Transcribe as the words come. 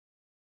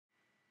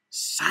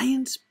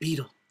Science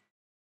Beetle.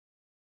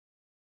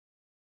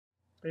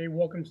 Hey,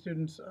 welcome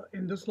students.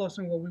 In this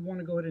lesson, what we want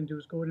to go ahead and do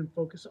is go ahead and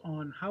focus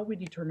on how we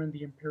determine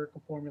the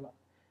empirical formula.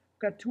 I've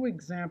got two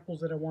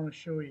examples that I want to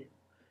show you.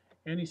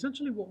 And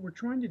essentially what we're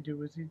trying to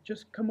do is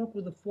just come up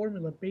with a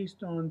formula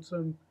based on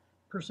some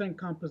percent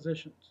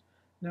compositions.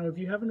 Now, if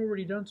you haven't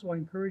already done so, I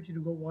encourage you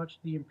to go watch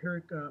the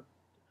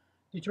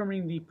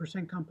determining the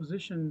percent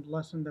composition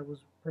lesson that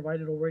was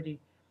provided already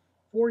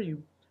for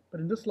you. But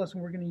in this lesson,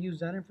 we're going to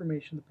use that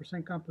information, the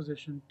percent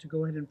composition, to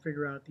go ahead and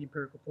figure out the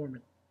empirical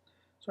formula.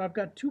 So I've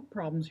got two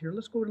problems here.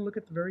 Let's go ahead and look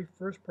at the very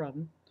first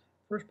problem.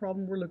 First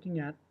problem we're looking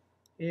at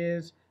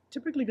is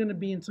typically going to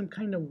be in some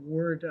kind of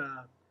word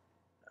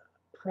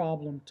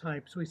problem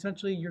type. So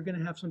essentially you're going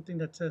to have something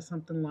that says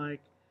something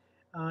like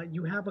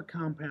you have a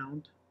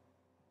compound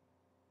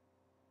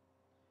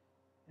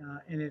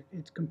and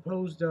it's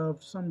composed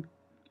of some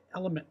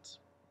elements.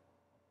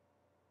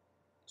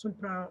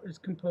 Somehow it's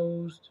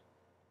composed,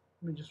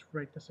 let me just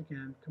write this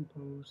again,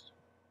 composed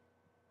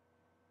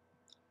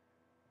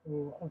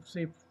of,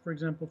 say, for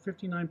example,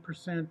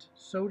 59%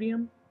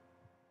 sodium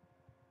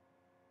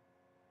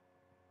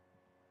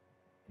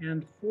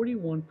and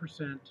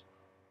 41%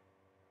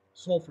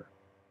 sulfur.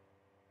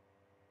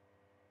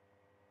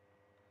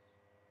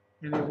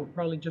 And it will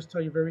probably just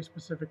tell you very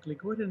specifically,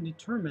 go ahead and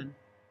determine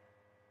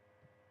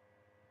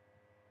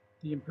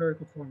the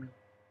empirical formula.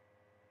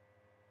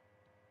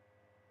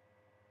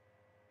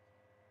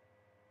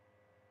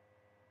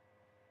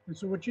 And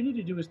so what you need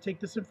to do is take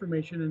this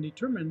information and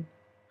determine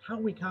how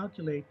we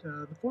calculate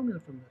the formula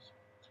from this.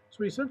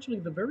 So essentially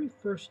the very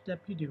first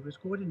step you do is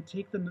go ahead and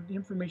take the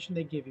information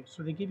they give you.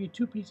 So they give you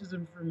two pieces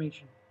of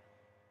information.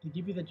 They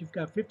give you that you've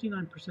got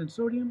 59%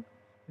 sodium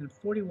and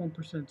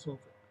 41% sulfur.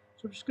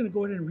 So I'm just going to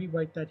go ahead and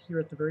rewrite that here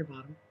at the very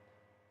bottom.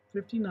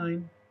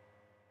 59%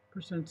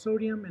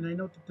 sodium, and I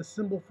note that the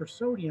symbol for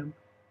sodium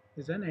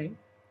is Na,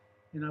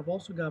 and I've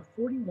also got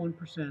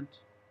 41%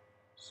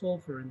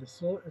 sulfur, and the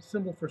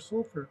symbol for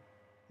sulfur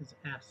is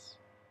S.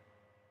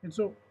 And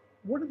so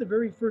one of the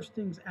very first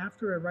things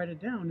after I write it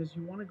down is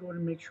you want to go ahead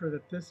and make sure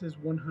that this is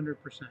 100%.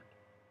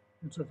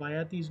 And so if I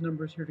add these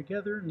numbers here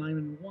together, 9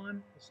 and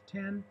 1 is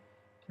 10,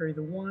 carry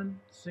the 1,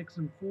 6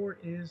 and 4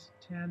 is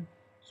 10.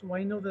 So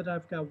I know that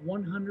I've got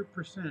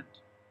 100%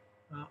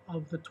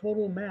 of the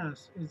total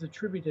mass is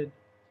attributed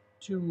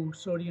to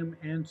sodium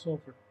and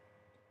sulfur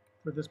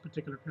for this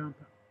particular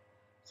compound.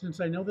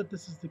 Since I know that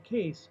this is the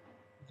case,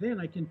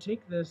 then I can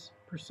take this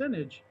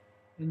percentage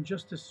and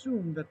just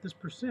assume that this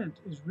percent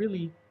is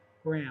really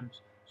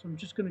grams. So I'm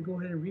just going to go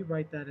ahead and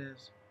rewrite that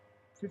as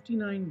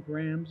 59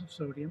 grams of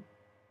sodium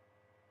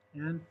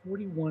and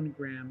 41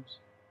 grams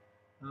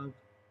of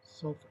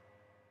sulfur.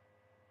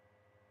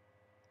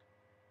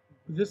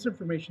 With this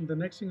information, the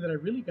next thing that I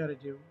really got to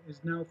do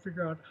is now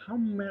figure out how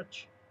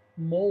much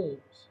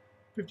moles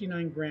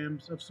 59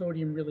 grams of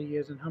sodium really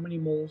is and how many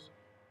moles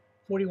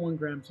 41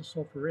 grams of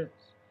sulfur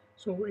is.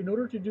 So in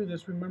order to do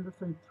this, remember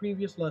from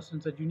previous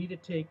lessons that you need to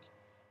take,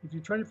 if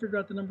you're trying to figure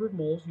out the number of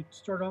moles, you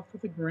start off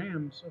with the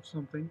grams of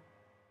something,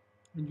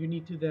 and you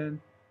need to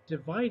then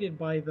divide it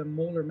by the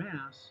molar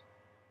mass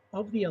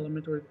of the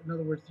element, or in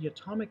other words, the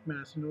atomic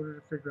mass, in order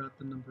to figure out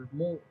the number of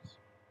moles.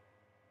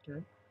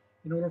 Okay?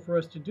 In order for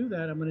us to do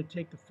that, I'm going to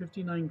take the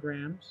 59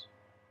 grams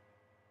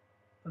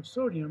of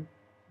sodium,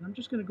 and I'm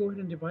just going to go ahead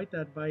and divide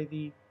that by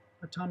the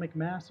atomic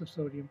mass of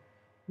sodium,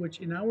 which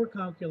in our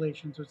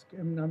calculations,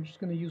 I'm just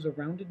going to use a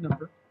rounded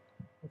number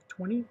of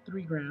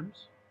 23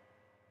 grams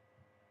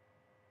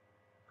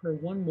per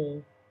 1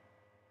 mole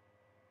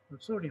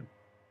of sodium.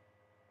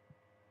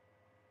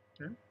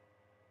 Okay?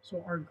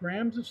 So our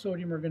grams of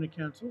sodium are going to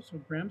cancel, so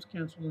grams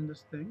cancel in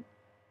this thing,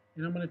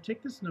 and I'm going to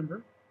take this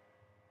number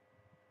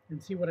and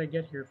see what I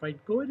get here. If I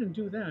go ahead and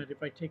do that,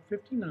 if I take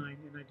 59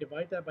 and I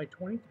divide that by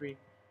 23,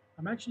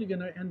 I'm actually going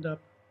to end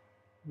up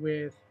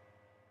with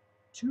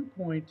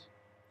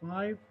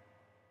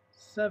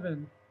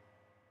 2.57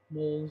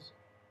 moles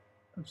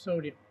of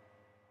sodium.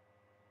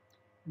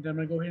 And then I'm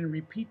going to go ahead and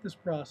repeat this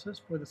process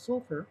for the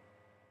sulfur,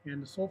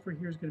 and the sulfur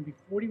here is going to be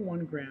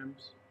 41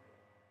 grams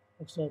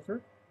of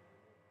sulfur.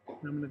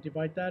 And I'm going to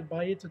divide that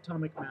by its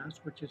atomic mass,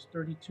 which is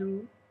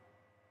 32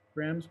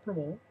 grams per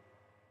mole.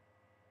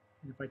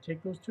 And if I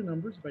take those two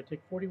numbers, if I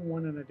take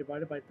 41 and I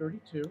divide it by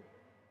 32,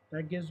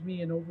 that gives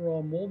me an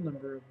overall mole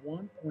number of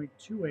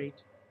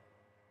 1.28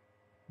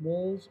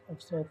 moles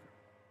of sulfur.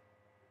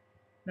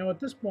 Now at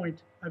this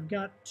point, I've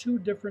got two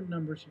different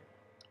numbers here.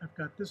 I've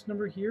got this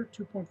number here,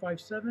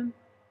 2.57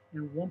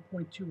 and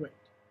 1.28.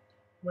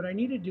 What I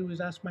need to do is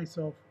ask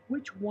myself,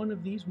 which one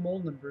of these mole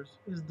numbers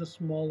is the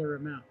smaller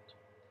amount?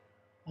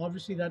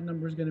 Obviously that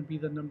number is going to be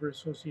the number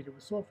associated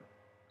with sulfur.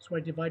 So I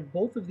divide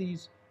both of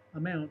these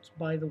amounts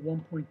by the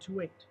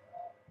 1.28.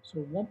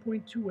 So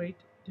 1.28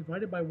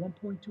 divided by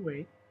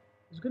 1.28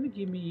 is going to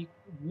give me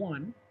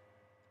 1,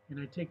 and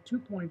I take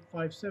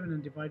 2.57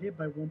 and divide it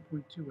by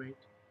 1.28,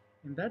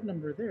 and that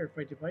number there, if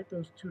I divide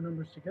those two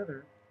numbers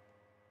together,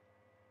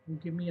 will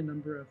give me a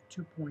number of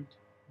 2.18.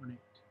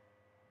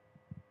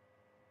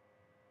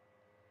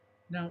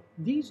 Now,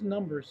 these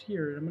numbers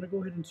here, I'm going to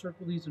go ahead and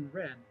circle these in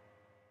red.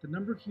 The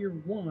number here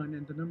 1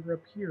 and the number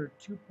up here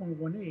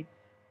 2.18,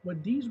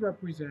 what these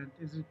represent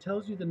is it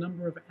tells you the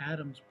number of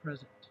atoms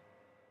present.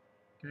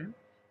 Okay?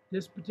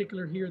 This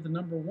particular here, the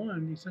number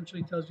 1,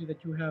 essentially tells you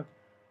that you have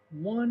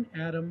one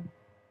atom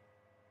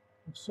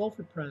of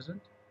sulfur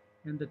present,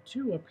 and the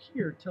 2 up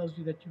here tells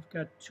you that you've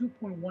got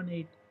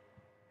 2.18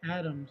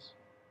 atoms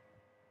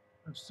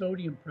of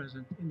sodium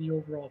present in the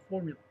overall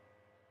formula.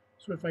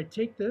 So if I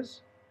take this,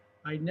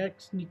 I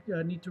next need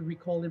to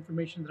recall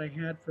information that I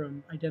had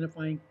from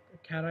identifying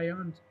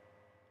cations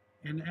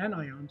and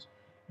anions,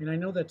 and I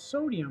know that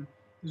sodium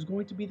is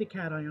going to be the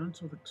cation,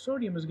 so the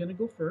sodium is going to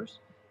go first,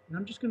 and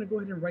I'm just going to go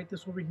ahead and write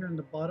this over here in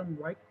the bottom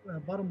right,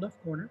 bottom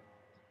left corner.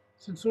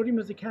 Since sodium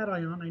is the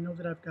cation, I know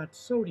that I've got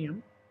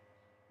sodium,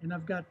 and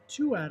I've got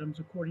 2 atoms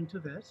according to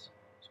this,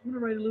 so I'm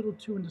going to write a little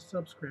 2 in the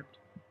subscript,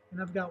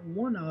 and I've got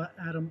 1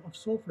 atom of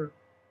sulfur,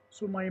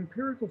 so my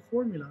empirical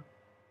formula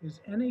is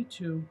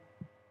Na2S.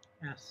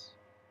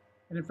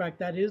 And in fact,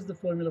 that is the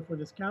formula for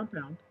this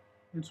compound.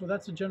 And so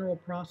that's the general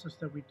process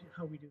that we do,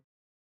 how we do.